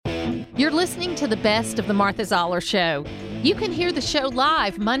You're listening to the best of the Martha Zoller Show. You can hear the show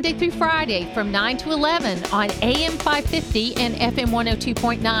live Monday through Friday from 9 to 11 on AM 550 and FM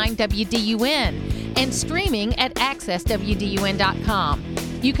 102.9 WDUN and streaming at accesswdun.com.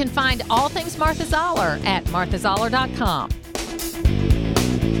 You can find all things Martha Zoller at marthazoller.com.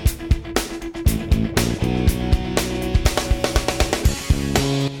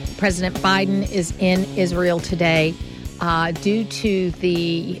 President Biden is in Israel today. Due to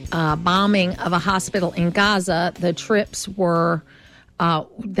the bombing of a hospital in Gaza, the trips were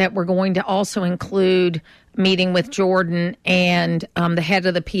that were going to also include meeting with Jordan and the head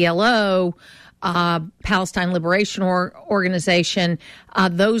of the PLO, Palestine Liberation Organization.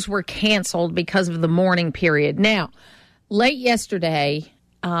 Those were canceled because of the mourning period. Now, late yesterday,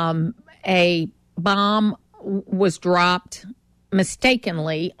 a bomb was dropped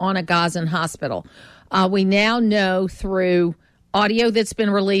mistakenly on a Gazan hospital. We now know through audio that's been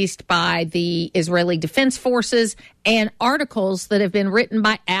released by the Israeli Defense Forces and articles that have been written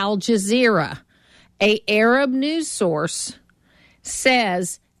by Al Jazeera, an Arab news source,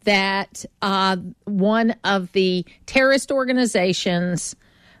 says that one of the terrorist organizations,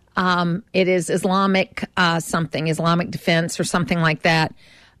 it is Islamic Defense or something like that,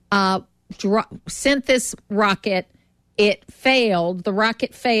 sent this rocket. It failed. The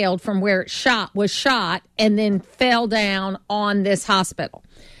rocket failed from where it was shot, and then fell down on this hospital.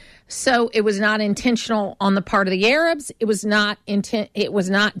 So it was not intentional on the part of the Arabs. It was not done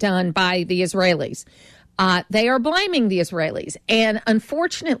by the Israelis. They are blaming the Israelis. And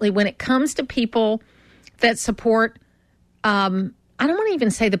unfortunately, when it comes to people that support, I don't want to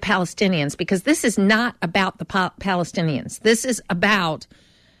even say the Palestinians, because this is not about the Palestinians. This is about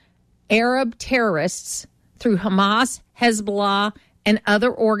Arab terrorists through Hamas, Hezbollah, and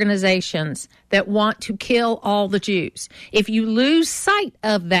other organizations that want to kill all the Jews. If you lose sight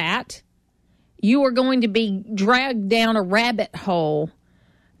of that, you are going to be dragged down a rabbit hole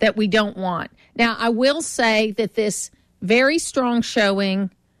that we don't want. Now, I will say that this very strong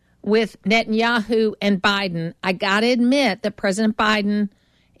showing with Netanyahu and Biden, I got to admit that President Biden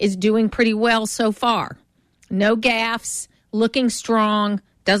is doing pretty well so far. No gaffes, looking strong,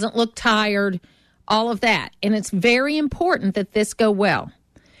 doesn't look tired, all of that. And it's very important that this go well.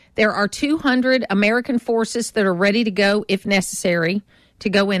 There are 200 American forces that are ready to go if necessary to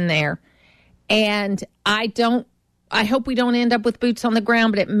go in there. And I hope we don't end up with boots on the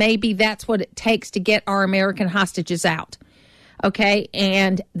ground, but maybe that's what it takes to get our American hostages out. Okay.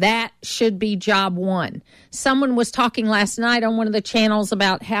 And that should be job one. Someone was talking last night on one of the channels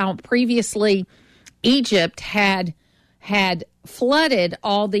about how previously Egypt had flooded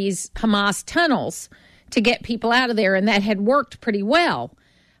all these Hamas tunnels to get people out of there, and that had worked pretty well.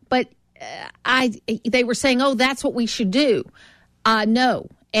 But they were saying, oh, that's what we should do. No.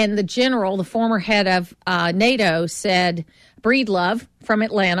 And the general, the former head of NATO, said, Breedlove from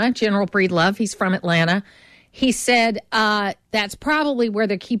Atlanta, General Breedlove, he's from Atlanta, he said that's probably where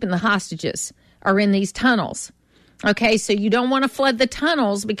they're keeping the hostages, are in these tunnels. Okay, so you don't want to flood the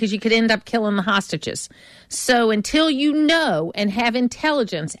tunnels because you could end up killing the hostages. So until you know and have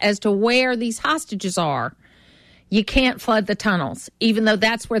intelligence as to where these hostages are, you can't flood the tunnels, even though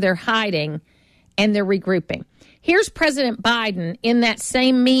that's where they're hiding and they're regrouping. Here's President Biden in that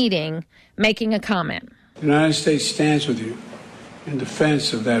same meeting making a comment. The United States stands with you in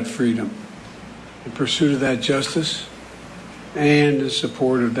defense of that freedom, in pursuit of that justice, and in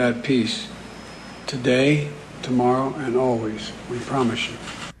support of that peace. Today, tomorrow, and always, we promise you.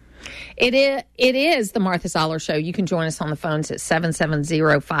 It is the Martha Zoller Show. You can join us on the phones at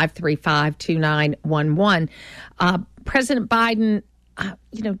 770-535-2911. President Biden,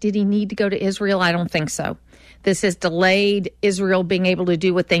 did he need to go to Israel? I don't think so. This has delayed Israel being able to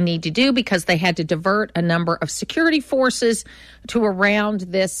do what they need to do because they had to divert a number of security forces to around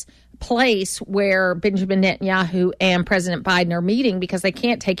this place where Benjamin Netanyahu and President Biden are meeting, because they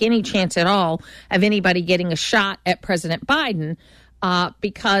can't take any chance at all of anybody getting a shot at President Biden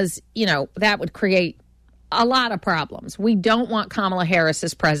because, that would create a lot of problems. We don't want Kamala Harris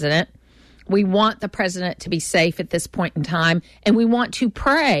as president. We want the president to be safe at this point in time, and we want to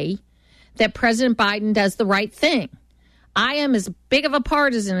pray that President Biden does the right thing. I am as big of a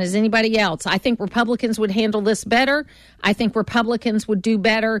partisan as anybody else. I think Republicans would handle this better. I think Republicans would do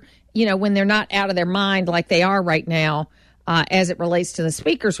better, when they're not out of their mind like they are right now as it relates to the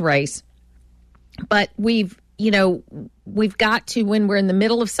speaker's race. But we've got to, when we're in the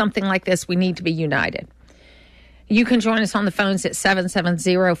middle of something like this, we need to be united. You can join us on the phones at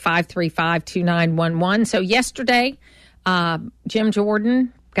 770-535-2911. So yesterday, Jim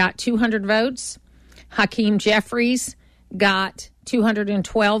Jordan got 200 votes. Hakeem Jeffries got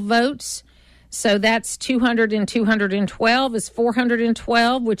 212 votes. So that's 200 and 212 is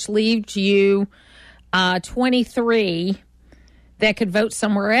 412, which leaves you 23 that could vote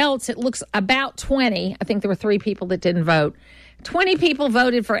somewhere else. It looks about 20. I think there were 3 people that didn't vote. 20 people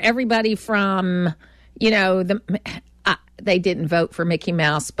voted for everybody from, they didn't vote for Mickey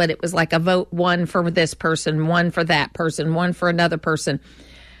Mouse, but it was like a vote, one for this person, one for that person, one for another person.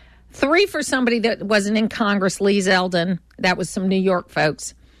 3 for somebody that wasn't in Congress, Lee Zeldin. That was some New York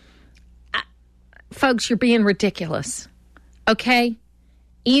folks. Folks, you're being ridiculous. Okay?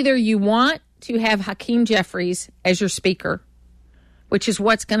 Either you want to have Hakeem Jeffries as your speaker, which is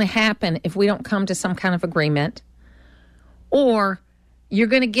what's going to happen if we don't come to some kind of agreement, or you're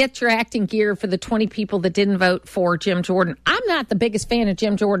going to get your acting gear for the 20 people that didn't vote for Jim Jordan. I'm not the biggest fan of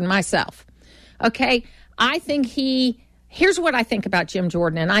Jim Jordan myself. Okay? I think here's what I think about Jim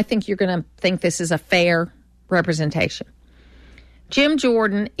Jordan, and I think you're going to think this is a fair representation. Jim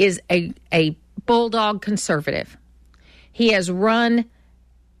Jordan is a bulldog conservative. He has run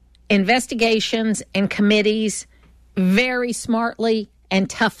investigations and committees very smartly and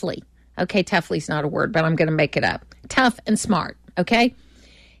toughly. Okay, toughly's not a word, but I'm going to make it up. Tough and smart, okay?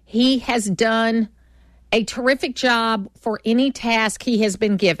 He has done a terrific job for any task he has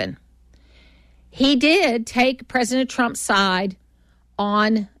been given. He did take President Trump's side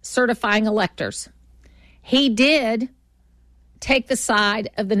on certifying electors. He did take the side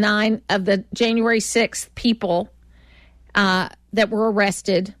of the January 6th people that were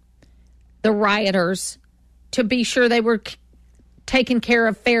arrested, the rioters, to be sure they were taken care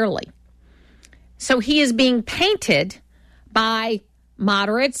of fairly. So he is being painted by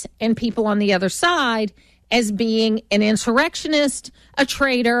moderates and people on the other side as being an insurrectionist, a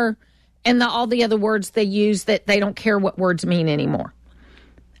traitor, and all the other words they use that they don't care what words mean anymore.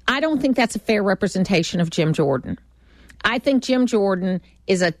 I don't think that's a fair representation of Jim Jordan. I think Jim Jordan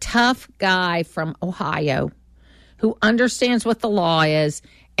is a tough guy from Ohio who understands what the law is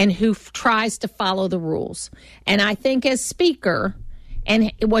and who tries to follow the rules. And I think as speaker,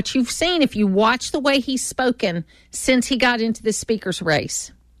 and what you've seen, if you watch the way he's spoken since he got into the speaker's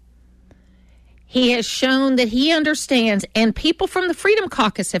race, he has shown that he understands, and people from the Freedom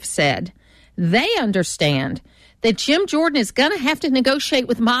Caucus have said they understand that Jim Jordan is going to have to negotiate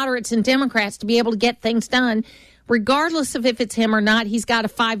with moderates and Democrats to be able to get things done. Regardless of if it's him or not, he's got a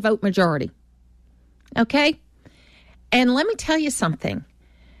 5-vote majority. Okay? And let me tell you something.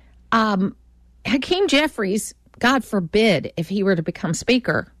 Hakeem Jeffries, God forbid, if he were to become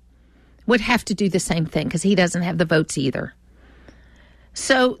speaker, would have to do the same thing because he doesn't have the votes either.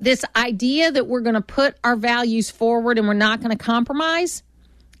 So this idea that we're going to put our values forward and we're not going to compromise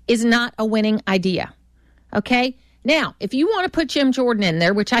is not a winning idea. Okay? Now, if you want to put Jim Jordan in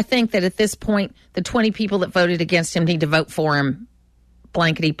there, which I think that at this point, the 20 people that voted against him need to vote for him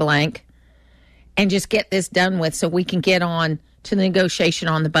blankety blank and just get this done with so we can get on to the negotiation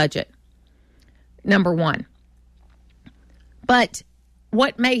on the budget. Number one. But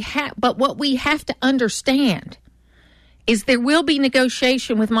what we have to understand is there will be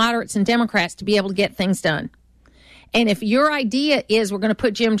negotiation with moderates and Democrats to be able to get things done. And if your idea is we're going to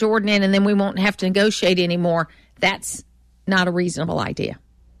put Jim Jordan in and then we won't have to negotiate anymore, that's not a reasonable idea.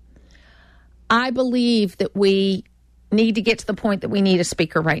 I believe that we need to get to the point that we need a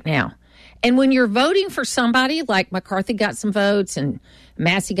speaker right now. And when you're voting for somebody like McCarthy got some votes and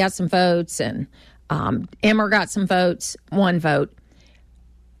Massey got some votes and Emmer got some votes, 1 vote,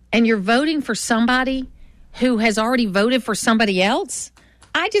 and you're voting for somebody who has already voted for somebody else,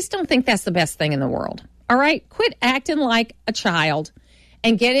 I just don't think that's the best thing in the world. All right? Quit acting like a child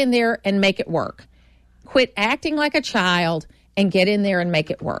and get in there and make it work. Quit acting like a child and get in there and make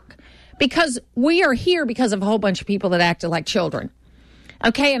it work. Because we are here because of a whole bunch of people that acted like children.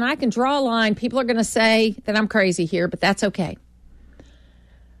 Okay, and I can draw a line. People are going to say that I'm crazy here, but that's okay.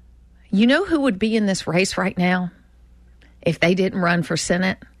 You know who would be in this race right now if they didn't run for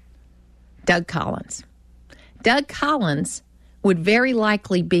Senate? Doug Collins. Doug Collins would very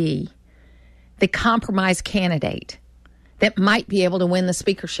likely be the compromise candidate that might be able to win the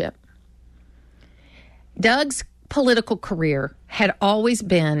speakership. Doug's political career had always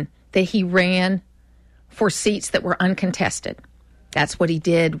been that he ran for seats that were uncontested. That's what he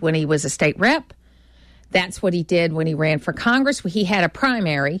did when he was a state rep. That's what he did when he ran for Congress. He had a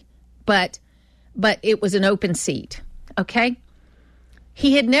primary, but it was an open seat, okay?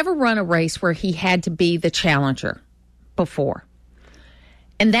 He had never run a race where he had to be the challenger before.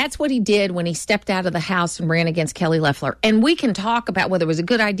 And that's what he did when he stepped out of the House and ran against Kelly Loeffler. And we can talk about whether it was a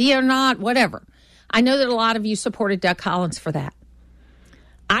good idea or not, whatever. I know that a lot of you supported Doug Collins for that.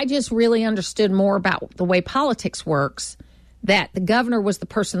 I just really understood more about the way politics works that the governor was the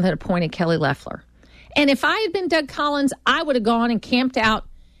person that appointed Kelly Loeffler. And if I had been Doug Collins, I would have gone and camped out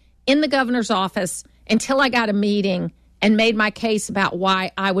in the governor's office until I got a meeting and made my case about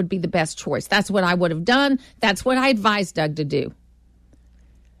why I would be the best choice. That's what I would have done. That's what I advised Doug to do.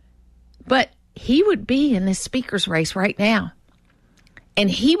 But he would be in this speaker's race right now. And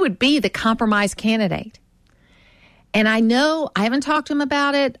he would be the compromise candidate. And I know I haven't talked to him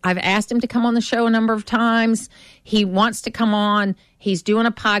about it. I've asked him to come on the show a number of times. He wants to come on. He's doing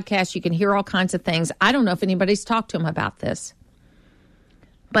a podcast. You can hear all kinds of things. I don't know if anybody's talked to him about this.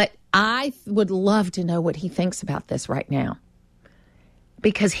 But I would love to know what he thinks about this right now.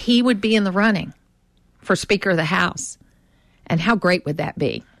 Because he would be in the running for Speaker of the House. And how great would that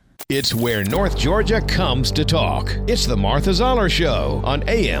be? It's where North Georgia comes to talk. It's the Martha Zoller Show on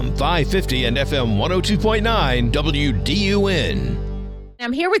AM 550 and FM 102.9 WDUN.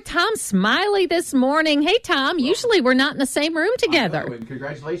 I'm here with Tom Smiley this morning. Hey, Tom. Usually we're not in the same room together. And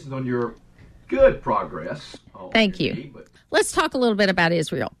congratulations on your good progress. Thank you. Let's talk a little bit about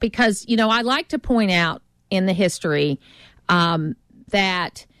Israel because, I like to point out in the history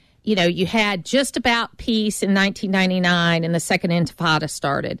that, you had just about peace in 1999 and the Second Intifada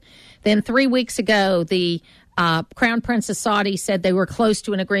started. Then 3 weeks ago, the Crown Prince of Saudi said they were close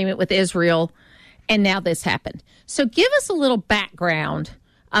to an agreement with Israel, and now this happened. So give us a little background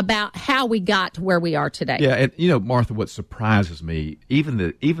about how we got to where we are today. Yeah, and Martha, what surprises me, even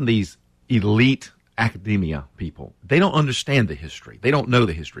these elite academia people, they don't understand the history. They don't know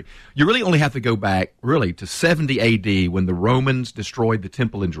the history. You really only have to go back, to 70 A.D. when the Romans destroyed the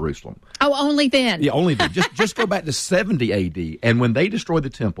temple in Jerusalem. Oh, only then? Yeah, only then. Just go back to 70 A.D. And when they destroyed the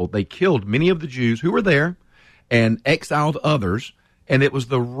temple, they killed many of the Jews who were there and exiled others. And it was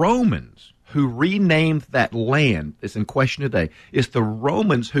the Romans who renamed that land that's in question today. It's the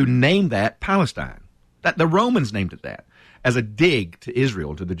Romans who named that Palestine. That the Romans named it that as a dig to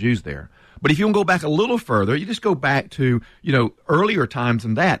Israel, to the Jews there. But if you want to go back a little further, you just go back to, earlier times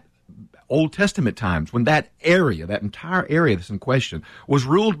than that, Old Testament times, when that area, that entire area that's in question, was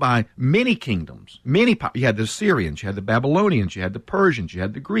ruled by many kingdoms. You had the Assyrians, you had the Babylonians, you had the Persians, you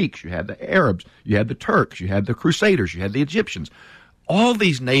had the Greeks, you had the Arabs, you had the Turks, you had the Crusaders, you had the Egyptians. All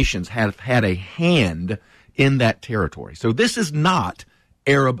these nations have had a hand in that territory. So this is not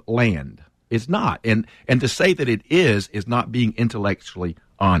Arab land. It's not. And to say that it is not being intellectually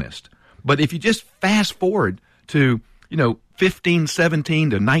honest. But if you just fast forward to, 1517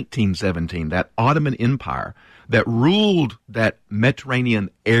 to 1917, that Ottoman Empire that ruled that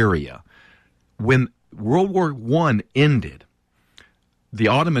Mediterranean area, when World War I ended, the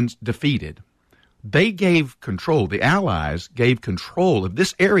Ottomans defeated, they gave control, the Allies gave control of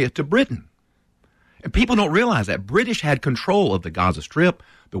this area to Britain. And people don't realize that. British had control of the Gaza Strip,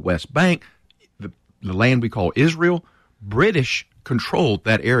 the West Bank, the land we call Israel. British controlled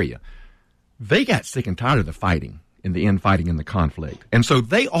that area. They got sick and tired of the fighting in the conflict. And so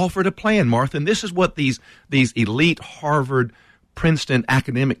they offered a plan, Martha, and this is what these elite Harvard, Princeton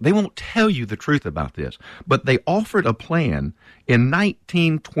academic, they won't tell you the truth about this, but they offered a plan in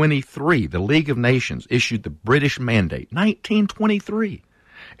 1923. The League of Nations issued the British Mandate, 1923.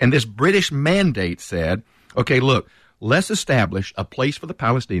 And this British Mandate said, okay, look, let's establish a place for the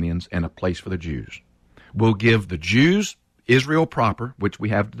Palestinians and a place for the Jews. We'll give the Jews Israel proper, which we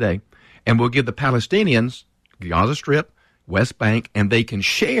have today, and we'll give the Palestinians Gaza Strip, West Bank, and they can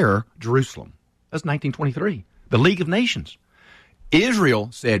share Jerusalem. That's 1923. The League of Nations. Israel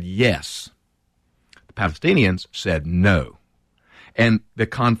said yes. The Palestinians said no. And the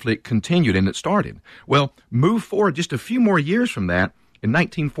conflict continued, and it started. Well, move forward just a few more years from that, in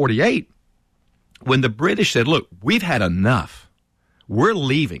 1948, when the British said, look, we've had enough. We're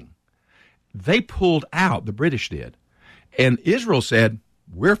leaving. They pulled out, the British did. And Israel said,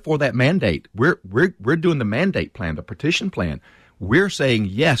 we're for that mandate. We're doing the mandate plan, the partition plan. We're saying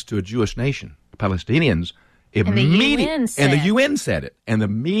yes to a Jewish nation. The Palestinians immediately, and the UN said it. And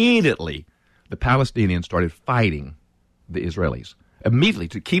immediately the Palestinians started fighting the Israelis, immediately,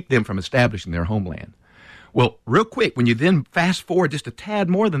 to keep them from establishing their homeland. Well, real quick, when you then fast forward just a tad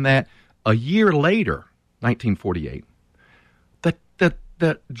more than that, a year later, 1948,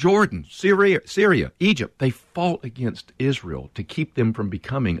 the Jordan, Syria, Egypt, they fought against Israel to keep them from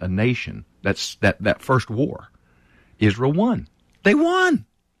becoming a nation. That's that first war. Israel won. They won.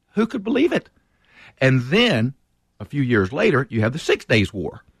 Who could believe it? And then, a few years later, you have the 6 Days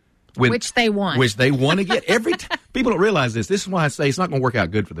War. Which they won. Which they won again. Every time. People don't realize this. This is why I say it's not going to work out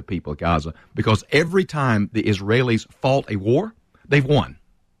good for the people of Gaza, because every time the Israelis fought a war, they've won.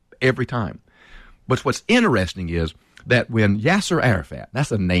 Every time. But what's interesting is that when Yasser Arafat,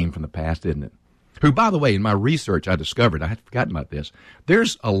 that's a name from the past, isn't it? who, by the way, in my research I discovered, I had forgotten about this,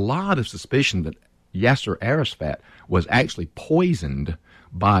 there's a lot of suspicion that Yasser Arafat was actually poisoned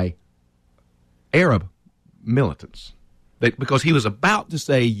by Arab militants because he was about to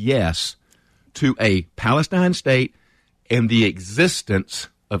say yes to a Palestine state and the existence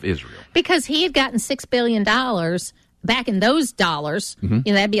of Israel. Because he had gotten $6 billion back in those dollars.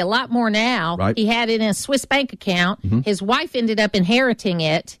 That'd be a lot more now. Right. He had it in a Swiss bank account. His wife ended up inheriting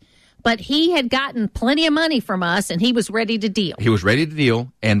it. But he had gotten plenty of money from us, and he was ready to deal. He was ready to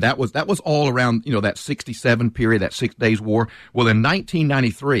deal, and that was all around, that 67 period, that 6 Days War. Well, in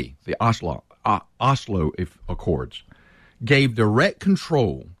 1993, the Oslo Accords gave direct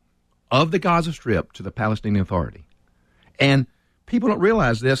control of the Gaza Strip to the Palestinian Authority. And people don't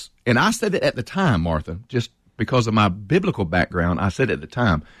realize this, and I said it at the time, Martha, just because of my biblical background, I said at the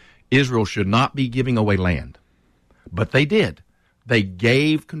time, Israel should not be giving away land. But they did. They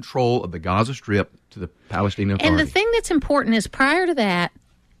gave control of the Gaza Strip to the Palestinian Authority. And the thing that's important is prior to that,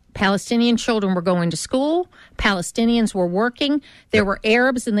 Palestinian children were going to school. Palestinians were working. There were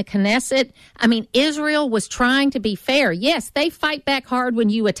Arabs in the Knesset. I mean, Israel was trying to be fair. Yes, they fight back hard when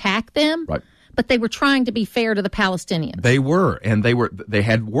you attack them. Right. But they were trying to be fair to the Palestinians. They were, and they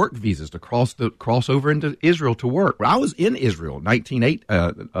had work visas to cross over into Israel to work. I was in Israel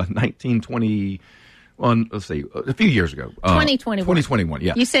 1920. Let's see, a few years ago. 2021. 2021,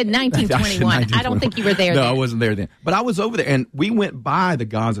 yeah. You said 1921. I don't think you were there then. No, I wasn't there then. But I was over there, and we went by the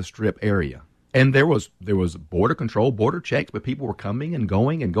Gaza Strip area. And there was border control, border checks, but people were coming and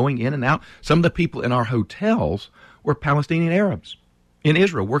going in and out. Some of the people in our hotels were Palestinian Arabs in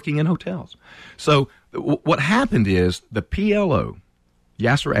Israel working in hotels. So what happened is the PLO,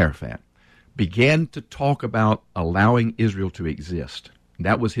 Yasser Arafat, began to talk about allowing Israel to exist.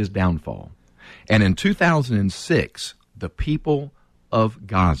 That was his downfall. And in 2006, the people of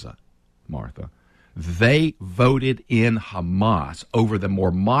Gaza, Martha, they voted in Hamas over the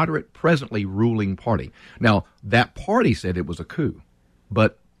more moderate, presently ruling party. Now, that party said it was a coup,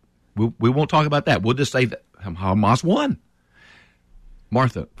 but we won't talk about that. We'll just say that Hamas won.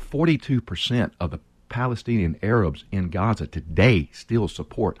 Martha, 42% of the Palestinian Arabs in Gaza today still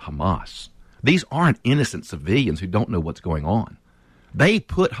support Hamas. These aren't innocent civilians who don't know what's going on. They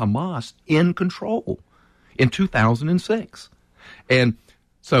put Hamas in control in 2006. And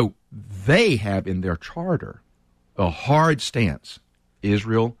so they have in their charter a hard stance.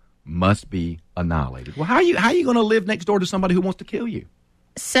 Israel must be annihilated. Well, how are you going to live next door to somebody who wants to kill you?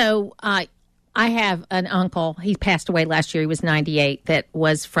 So I have an uncle. He passed away last year. He was 98, that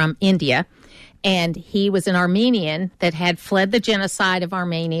was from India. And he was an Armenian that had fled the genocide of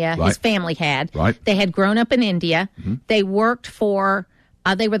Armenia. Right. His family had. Right. They had grown up in India. Mm-hmm. They worked for,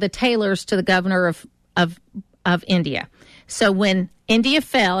 they were the tailors to the governor of India. So when India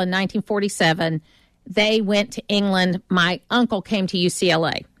fell in 1947, they went to England. My uncle came to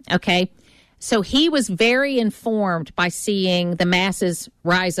UCLA. Okay. So he was very informed by seeing the masses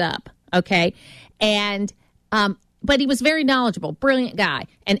rise up. Okay. And, but he was very knowledgeable, brilliant guy.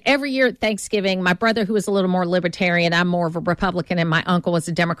 And every year at Thanksgiving, my brother, who was a little more libertarian, I'm more of a Republican, and my uncle was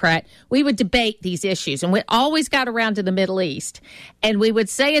a Democrat, we would debate these issues. And we always got around to the Middle East. And we would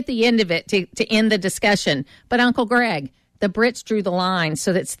say at the end of it to end the discussion, but Uncle Greg, the Brits drew the line,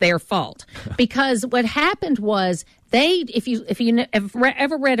 so that's their fault. Because what happened was if you have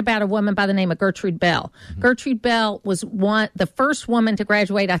ever read about a woman by the name of Gertrude Bell. Mm-hmm. Gertrude Bell was the first woman to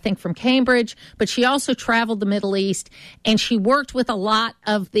graduate, I think, from Cambridge, but she also traveled the Middle East, and she worked with a lot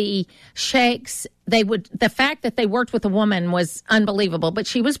of the sheikhs. The fact that they worked with a woman was unbelievable, but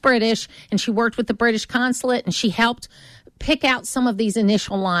she was British, and she worked with the British consulate, and she helped pick out some of these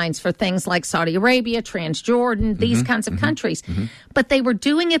initial lines for things like Saudi Arabia, Transjordan, these kinds of countries. Mm-hmm. But they were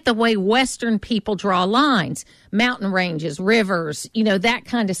doing it the way Western people draw lines, mountain ranges, rivers, that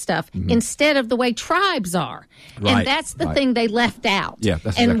kind of stuff, instead of the way tribes are. Right, and that's the thing they left out. Yeah,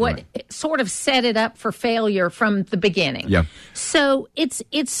 that's and exactly what right. Sort of set it up for failure from the beginning. Yeah. So it's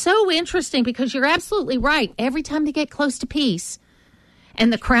so interesting because you're absolutely right. Every time they get close to peace,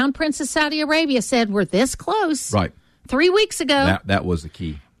 and the Crown Prince of Saudi Arabia said, we're this close. Right. 3 weeks ago. That was the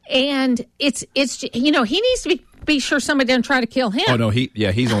key. And it's he needs to be sure somebody doesn't try to kill him. Oh no,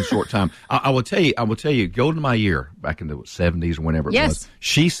 he's on short time. I will tell you, Golda Meir back in the 70s or whenever it was.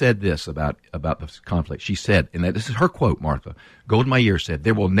 She said this about this conflict. She said, and this is her quote, Martha. Golda Meir said,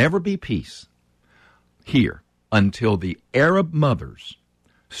 "There will never be peace here until the Arab mothers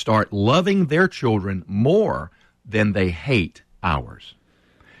start loving their children more than they hate ours."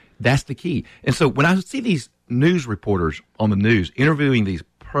 That's the key. And so when I see these news reporters on the news interviewing these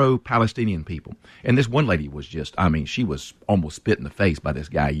pro-Palestinian people, and this one lady was she was almost spit in the face by this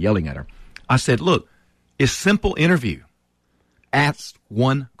guy yelling at her. I said, look, it's simple interview. Ask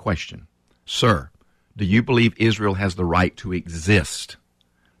one question. Sir, do you believe Israel has the right to exist?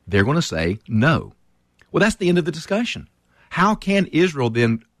 They're going to say no. Well, that's the end of the discussion. How can Israel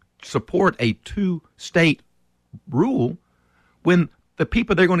then support a two-state rule when the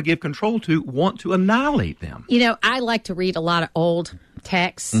people they're going to give control to want to annihilate them? You know, I like to read a lot of old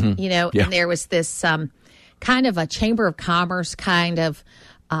texts, and there was this kind of a Chamber of Commerce kind of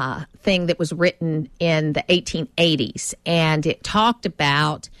thing that was written in the 1880s, and it talked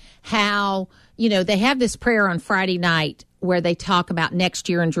about how, they have this prayer on Friday night where they talk about next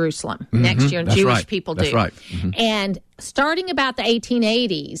year in Jerusalem, next year, and That's Jewish right. people do. That's right. Mm-hmm. And starting about the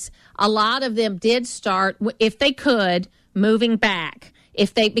 1880s, a lot of them did start, if they could, moving back,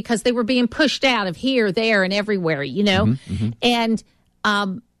 because they were being pushed out of here, there, and everywhere, And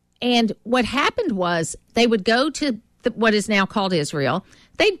what happened was they would go to what is now called Israel.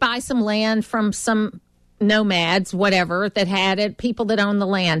 They'd buy some land from some nomads, whatever, that had it, people that owned the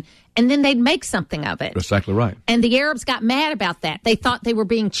land, and then they'd make something of it. That's exactly right. And the Arabs got mad about that. They thought they were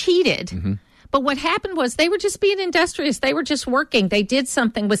being cheated. Mm-hmm. But what happened was they were just being industrious. They were just working. They did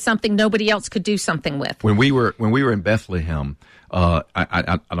something with something nobody else could do something with. When we were in Bethlehem,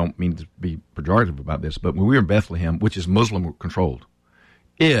 I don't mean to be pejorative about this, but when we were in Bethlehem, which is Muslim controlled,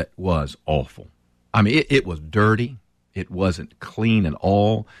 it was awful. I mean, it was dirty. It wasn't clean at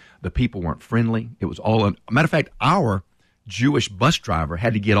all. The people weren't friendly. It was all. A matter of fact, our Jewish bus driver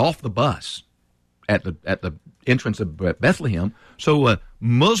had to get off the bus at the entrance of Bethlehem so a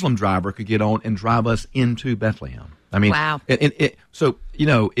Muslim driver could get on and drive us into Bethlehem. I mean, wow. So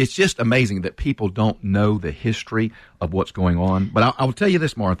it's just amazing that people don't know the history of what's going on. But I'll tell you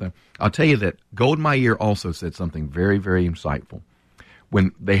this, Martha. I'll tell you that Golda Meir also said something very, very insightful.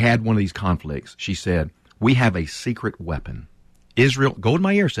 When they had one of these conflicts, she said, "We have a secret weapon." Israel, Golda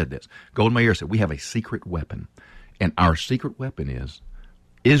Meir said this. Golda Meir said, "We have a secret weapon. And our secret weapon is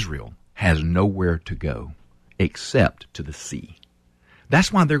Israel has nowhere to go except to the sea."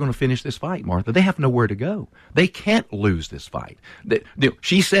 That's why they're going to finish this fight, Martha. They have nowhere to go. They can't lose this fight.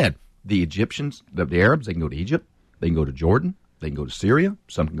 She said the Egyptians, the Arabs, they can go to Egypt, they can go to Jordan, they can go to Syria,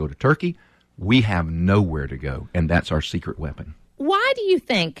 some can go to Turkey. We have nowhere to go, and that's our secret weapon. Why do you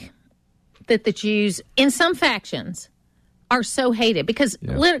think that the Jews, in some factions, are so hated? Because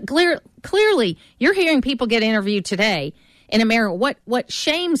clearly, you're hearing people get interviewed today in America. What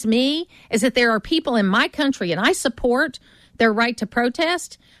shames me is that there are people in my country, and I support their right to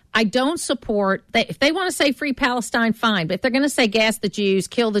protest. I don't support that. If they want to say free Palestine, fine. But if they're going to say gas the Jews,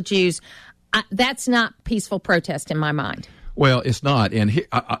 kill the Jews, that's not peaceful protest in my mind. Well, it's not. And here,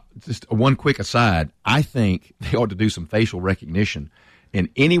 just one quick aside, I think they ought to do some facial recognition. And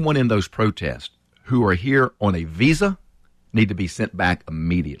anyone in those protests who are here on a visa need to be sent back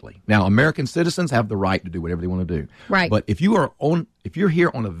immediately. Now, American citizens have the right to do whatever they want to do. Right. But if you're here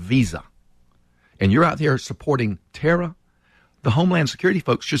on a visa and you're out there supporting terror, the Homeland Security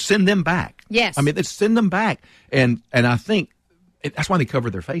folks should send them back. Yes. I mean, they send them back. And I think that's why they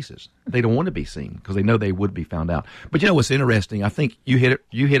cover their faces. They don't want to be seen because they know they would be found out. But what's interesting? I think you hit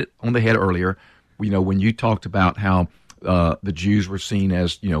it on the head earlier. When you talked about how the Jews were seen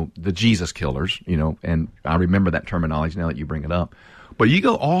as the Jesus killers. And I remember that terminology now that you bring it up. But you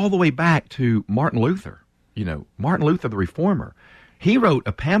go all the way back to Martin Luther. Martin Luther, the reformer. He wrote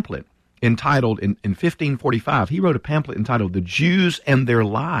a pamphlet entitled in 1545. He wrote a pamphlet entitled "The Jews and Their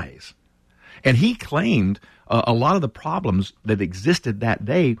Lies," and he claimed a lot of the problems that existed that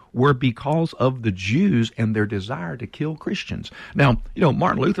day were because of the Jews and their desire to kill Christians. Now,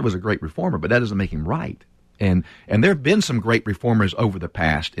 Martin Luther was a great reformer, but that doesn't make him right. And there have been some great reformers over the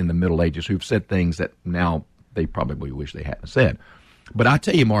past in the Middle Ages who've said things that now they probably wish they hadn't said. But I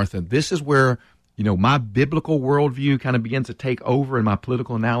tell you, Martha, this is where, my biblical worldview kind of begins to take over in my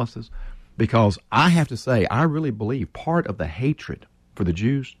political analysis, because I have to say, I really believe part of the hatred for the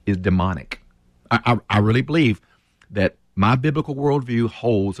Jews is demonic. I really believe that my biblical worldview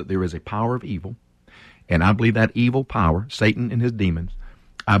holds that there is a power of evil, and I believe that evil power, Satan and his demons,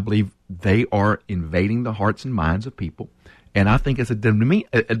 I believe they are invading the hearts and minds of people, and I think it's a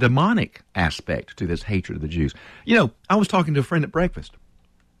demonic aspect to this hatred of the Jews. I was talking to a friend at breakfast.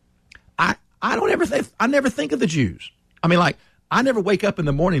 I never think of the Jews. I mean, I never wake up in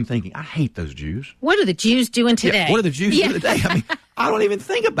the morning thinking, I hate those Jews. What are the Jews doing today? Yeah, what are the Jews doing today? I mean, I don't even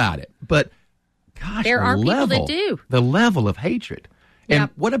think about it. But gosh, there are people that do. The level of hatred. Yeah. And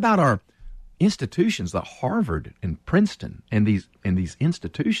what about our institutions like Harvard and Princeton and these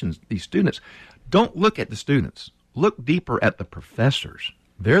institutions, these students? Don't look at the students. Look deeper at the professors.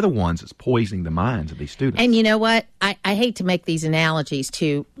 they're the ones that's poisoning the minds of these students. And you know what? I hate to make these analogies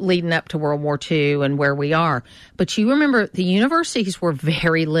to leading up to World War II and where we are, but you remember the universities were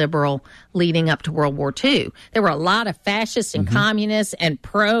very liberal leading up to World War II. There were a lot of fascists and communists and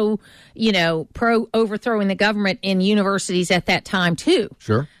pro overthrowing the government in universities at that time too.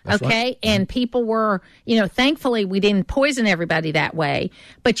 Sure. Okay. Right. And people were, thankfully we didn't poison everybody that way.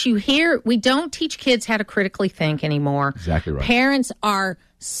 But we don't teach kids how to critically think anymore. Exactly right. Parents are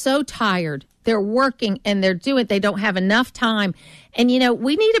so tired. They're working and they don't have enough time. And,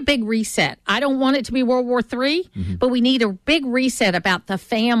 we need a big reset. I don't want it to be World War III, but we need a big reset about the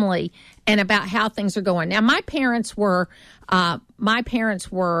family and about how things are going. Now, my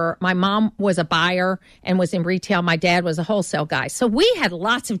mom was a buyer and was in retail. My dad was a wholesale guy. So we had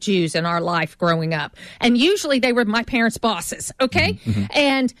lots of Jews in our life growing up. And usually they were my parents' bosses. Okay.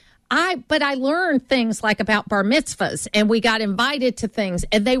 And but I learned things like about bar mitzvahs, and we got invited to things,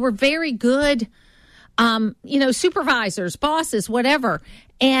 and they were very good, supervisors, bosses, whatever.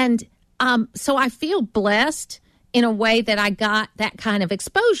 And so I feel blessed in a way that I got that kind of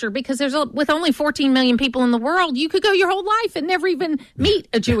exposure because with only 14 million people in the world, you could go your whole life and never even meet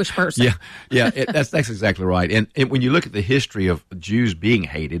a Jewish person. That's exactly right. And when you look at the history of Jews being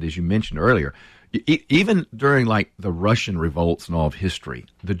hated, as you mentioned earlier, even during like the Russian revolts and all of history,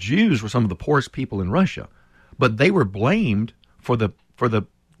 the Jews were some of the poorest people in Russia, but they were blamed for the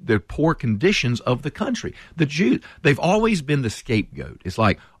poor conditions of the country. The Jews, they've always been the scapegoat. It's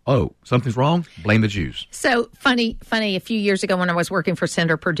like, oh, something's wrong, blame the Jews. So funny. A few years ago when I was working for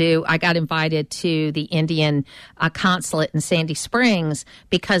Senator Perdue, I got invited to the Indian consulate in Sandy Springs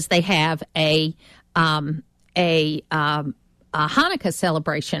because they have a Hanukkah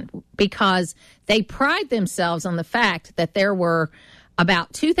celebration because they pride themselves on the fact that there were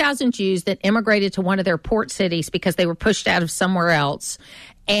about 2,000 Jews that immigrated to one of their port cities because they were pushed out of somewhere else.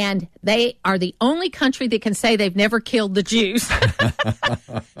 And they are the only country that can say they've never killed the Jews.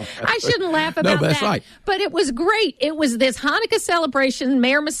 I shouldn't laugh about that. No, that's right. But it was great. It was this Hanukkah celebration.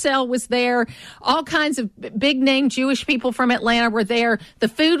 Mayor Massell was there. All kinds of big-name Jewish people from Atlanta were there. The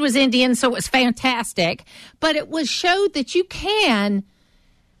food was Indian, so it was fantastic. But it showed that you can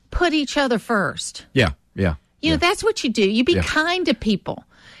put each other first. Yeah. That's what you do. You be kind to people.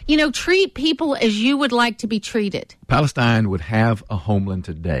 Treat people as you would like to be treated. Palestine would have a homeland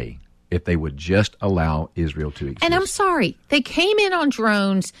today if they would just allow Israel to exist. And I'm sorry, they came in on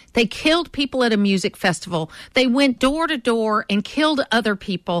drones. They killed people at a music festival. They went door to door and killed other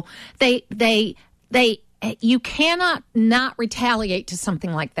people. You cannot not retaliate to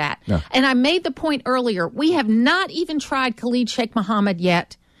something like that. No. And I made the point earlier, we have not even tried Khalid Sheikh Mohammed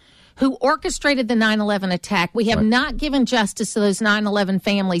yet, who orchestrated the 9/11 attack. We have not given justice to those 9/11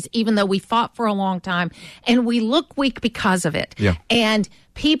 families, even though we fought for a long time. And we look weak because of it. Yeah. And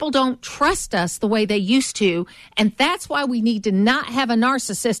people don't trust us the way they used to. And that's why we need to not have a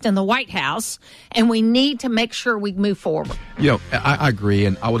narcissist in the White House. And we need to make sure we move forward. I agree.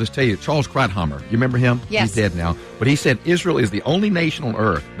 And I will just tell you, Charles Krauthammer, you remember him? Yes. He's dead now. But he said Israel is the only nation on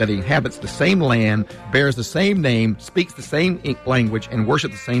earth that inhabits the same land, bears the same name, speaks the same language, and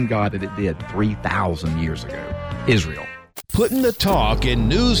worships the same God that it did 3,000 years ago. Israel. Putting the talk in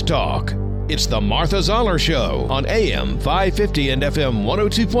news talk. It's the Martha Zoller Show on AM 550 and FM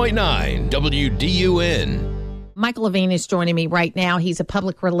 102.9 WDUN. Michael Levine is joining me right now. He's a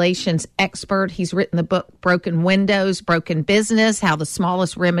public relations expert. He's written the book Broken Windows, Broken Business, How the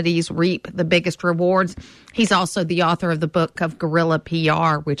Smallest Remedies Reap the Biggest Rewards. He's also the author of the book of Guerrilla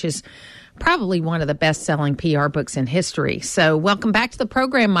PR, which is probably one of the best-selling PR books in history. So welcome back to the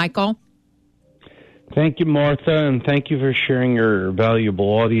program, Michael. Thank you, Martha, and thank you for sharing your valuable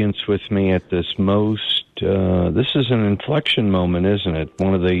audience with me at this this is an inflection moment, isn't it?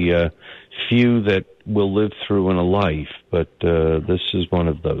 One of the few that we'll live through in a life, but this is one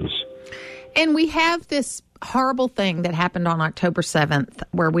of those. And we have this horrible thing that happened on October 7th,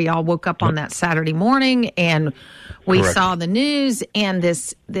 where we all woke up on that Saturday morning and we saw the news and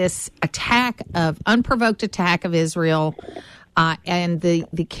this unprovoked attack of Israel. And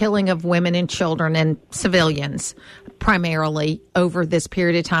the killing of women and children and civilians primarily over this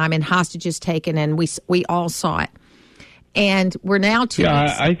period of time and hostages taken, and we all saw it. And we're now to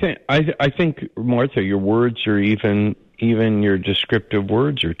I think Martha, your words are even your descriptive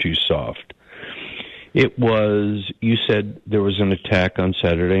words are too soft. It was, you said there was an attack on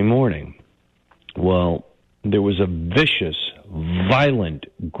Saturday morning. Well, there was a vicious, violent,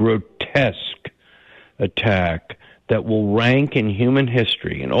 grotesque attack that will rank in human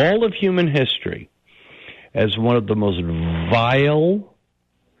history, in all of human history, as one of the most vile,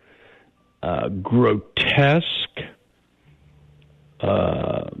 grotesque,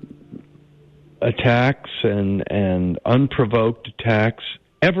 attacks and unprovoked attacks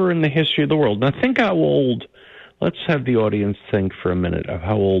ever in the history of the world. Now, think how old. Let's have the audience think for a minute of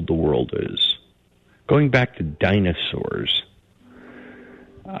how old the world is. Going back to dinosaurs.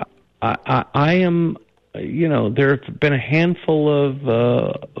 I am, there have been a handful of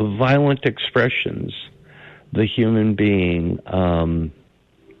violent expressions, the human being,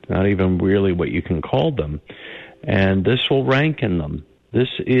 not even really what you can call them, and this will rank in them. This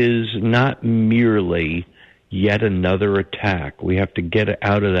is not merely yet another attack. We have to get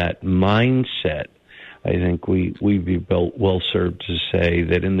out of that mindset. I think we'd be well served to say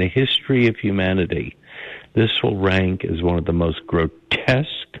that in the history of humanity, this will rank as one of the most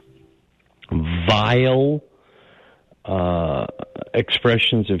grotesque, vile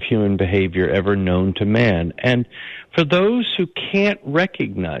expressions of human behavior ever known to man. And for those who can't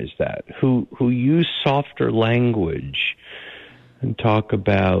recognize that, who use softer language and talk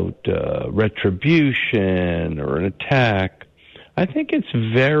about retribution or an attack, I think it's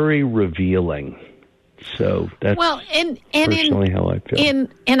very revealing. So that's personally how I feel.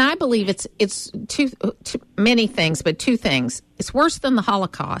 And I believe it's two many things, but two things. It's worse than the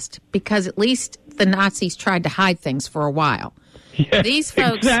Holocaust because at least the Nazis tried to hide things for a while. Yes, these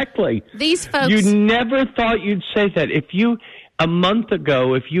folks, exactly. These folks. You never thought you'd say that. A month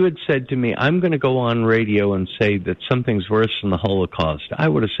ago, if you had said to me, I'm going to go on radio and say that something's worse than the Holocaust, I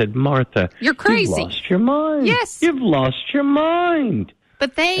would have said, Martha, you're crazy. You've lost your mind. Yes. You've lost your mind.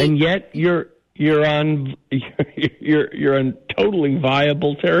 And yet you're on totally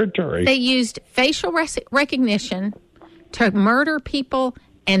viable territory. They used facial recognition to murder people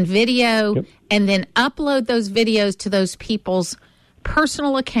and video, yep, and then upload those videos to those people's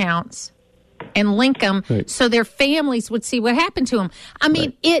personal accounts and link them so their families would see what happened to them. I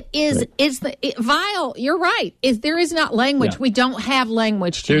mean, it is vile. You're right. There is not language. Yeah. We don't have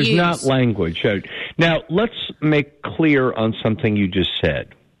language to use. There's not language. Now, let's make clear on something you just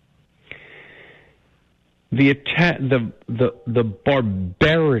said. The attack, the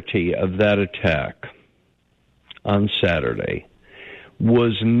barbarity of that attack on Saturday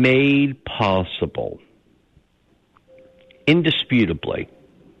was made possible indisputably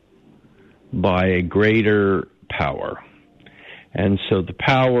by a greater power. And so the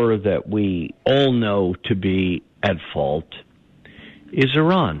power that we all know to be at fault is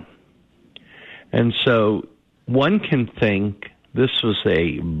Iran. And so one can think this was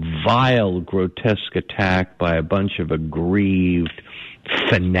a vile, grotesque attack by a bunch of aggrieved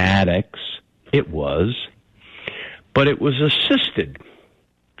fanatics. It was. But it was assisted.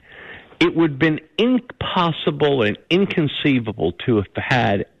 It would have been impossible and inconceivable to have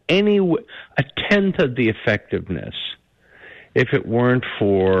had a tenth of the effectiveness if it weren't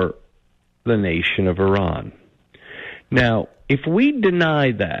for the nation of Iran. Now, if we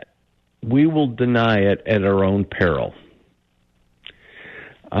deny that, we will deny it at our own peril.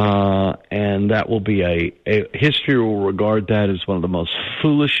 And that will be history will regard that as one of the most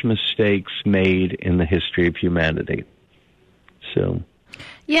foolish mistakes made in the history of humanity. So,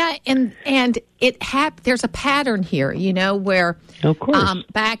 yeah, and there's a pattern here, where of course,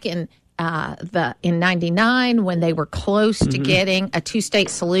 back in '99 when they were close to getting a two-state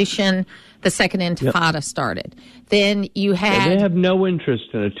solution, the second Intifada started. Then you had they have no interest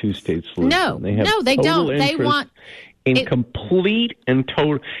in a two-state solution. No, they don't. They want complete and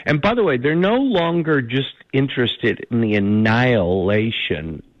total. And by the way, they're no longer just interested in the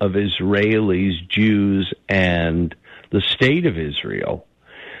annihilation of Israelis, Jews, and the state of Israel.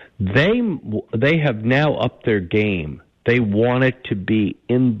 They have now upped their game. They want it to be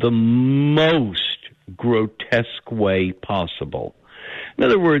in the most grotesque way possible. In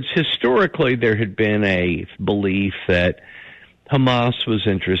other words, historically there had been a belief that Hamas was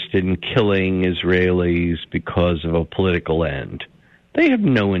interested in killing Israelis because of a political end. They have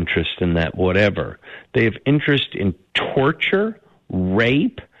no interest in that whatever. They have interest in torture,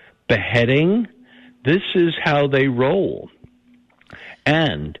 rape, beheading. This is how they roll.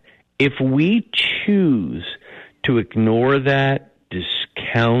 And if we choose to ignore that,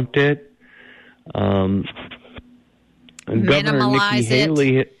 discount it, minimize it,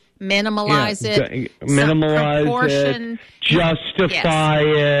 justify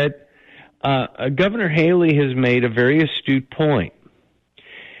it. Governor Haley has made a very astute point.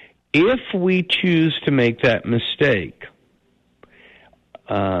 If we choose to make that mistake,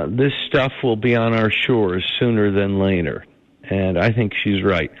 this stuff will be on our shores sooner than later. And I think she's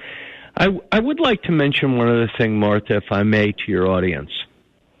right. I would like to mention one other thing, Martha, if I may, to your audience.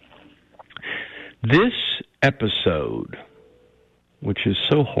 This episode, which is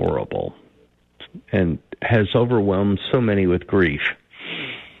so horrible and has overwhelmed so many with grief,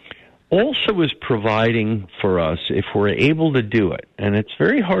 also is providing for us, if we're able to do it, and it's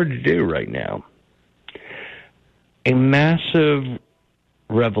very hard to do right now, a massive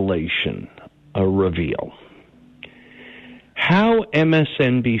revelation, a reveal. How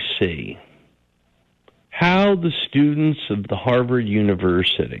MSNBC, how the students of the Harvard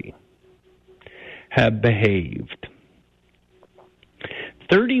University have behaved.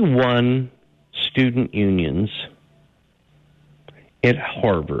 31 student unions at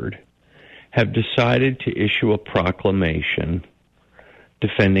Harvard have decided to issue a proclamation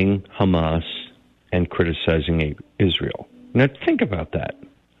defending Hamas and criticizing Israel. Now, think about that.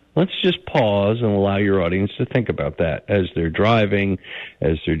 Let's just pause and allow your audience to think about that as they're driving,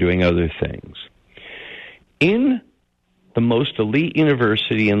 as they're doing other things. In the most elite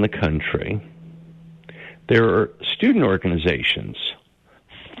university in the country, there are student organizations,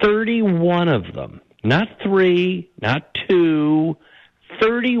 31 of them, not 3, not 2,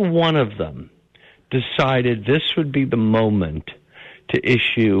 31 of them decided this would be the moment to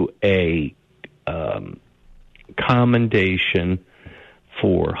issue a commendation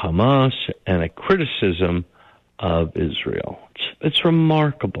for Hamas and a criticism of Israel. It's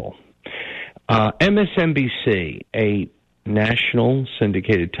remarkable. MSNBC, a national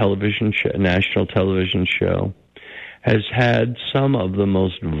syndicated television show, national television show, has had some of the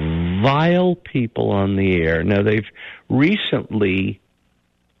most vile people on the air. Now, they've recently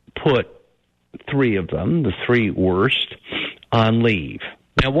put 3 of them, the 3 worst, on leave.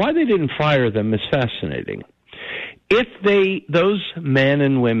 Now, why they didn't fire them is fascinating. If those men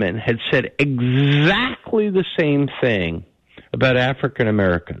and women had said exactly the same thing about African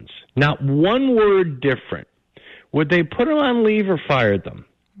Americans, not one word different, would they put them on leave or fire them?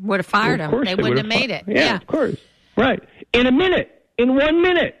 Would have fired them. They wouldn't have made it. Yeah, of course. Right. In 1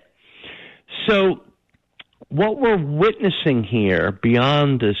 minute. So what we're witnessing here,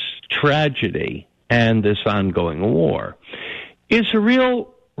 beyond this tragedy and this ongoing war, is a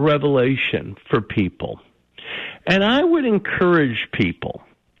real revelation for people. And I would encourage people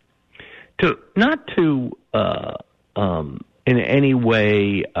to not to in any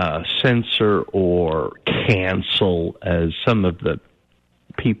way censor or cancel, as some of the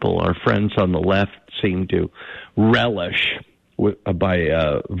people, our friends on the left, seem to relish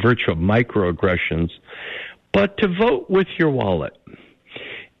by virtue of microaggressions, but to vote with your wallet.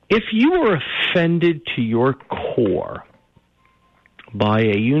 If you are offended to your core by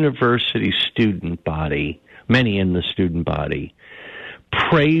a university student body, many in the student body,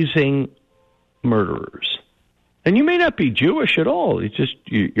 praising murderers, and you may not be Jewish at all, it's just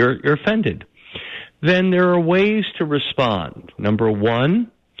you're offended, then there are ways to respond. Number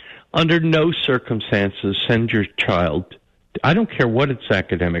one, under no circumstances send your child, I don't care what its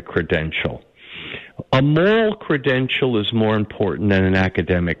academic credential. A moral credential is more important than an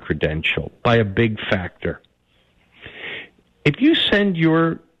academic credential by a big factor. If you send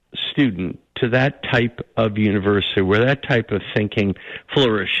your student to that type of university where that type of thinking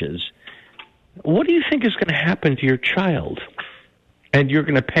flourishes, what do you think is going to happen to your child? And you're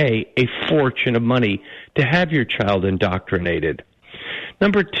going to pay a fortune of money to have your child indoctrinated.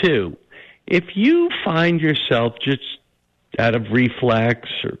 Number two, if you find yourself just out of reflex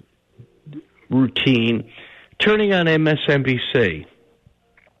or routine turning on MSNBC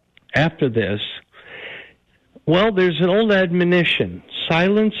after this, well, there's an old admonition: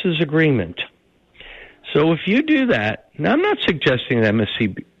 silence is agreement. So if you do that, now I'm not suggesting that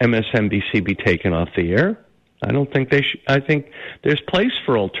MSNBC be taken off the air. I don't think they should. I think there's place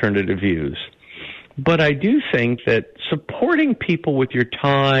for alternative views. But I do think that supporting people with your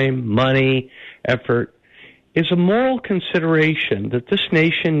time, money, effort is a moral consideration that this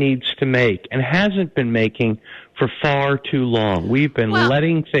nation needs to make and hasn't been making for far too long. We've been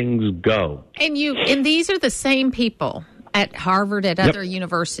letting things go. And these are the same people at Harvard, at other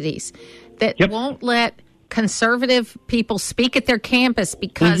universities, that won't let conservative people speak at their campus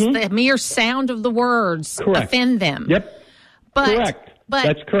because the mere sound of the words offend them. But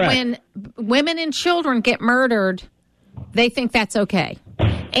that's correct. When women and children get murdered, they think that's okay.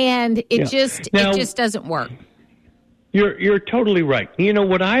 And it just doesn't work. You're totally right. You know,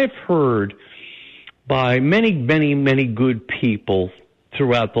 what I have heard by many, many, many good people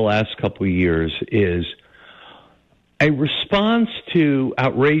throughout the last couple of years is a response to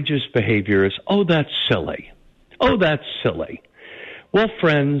outrageous behavior is, oh, that's silly. Oh, that's silly. Well,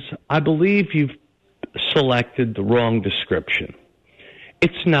 friends, I believe you've selected the wrong description.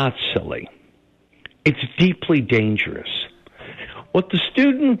 It's not silly. It's deeply dangerous. What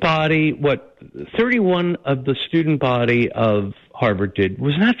 31 of the student body of Harvard did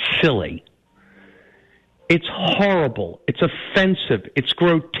was not silly. It's horrible. It's offensive. It's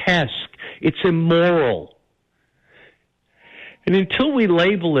grotesque. It's immoral. And until we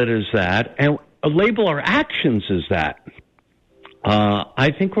label it as that, and label our actions as that,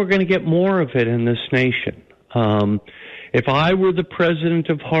 I think we're going to get more of it in this nation. If I were the president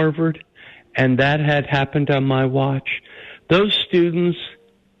of Harvard and that had happened on my watch, those students,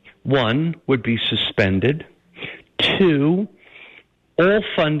 one, would be suspended. Two, all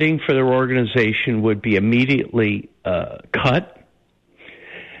funding for their organization would be immediately cut.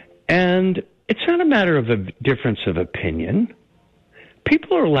 And it's not a matter of a difference of opinion.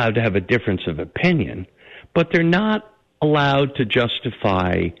 People are allowed to have a difference of opinion, but they're not allowed to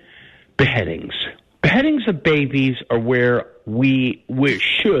justify beheadings. Beheadings of babies are where we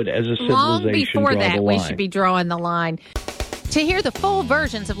should, as a civilization, Long before draw that, the we line. should be drawing the line. To hear the full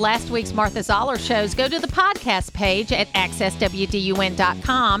versions of last week's Martha Zoller shows, go to the podcast page at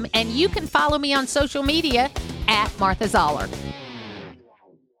accesswdun.com, and you can follow me on social media at Martha Zoller.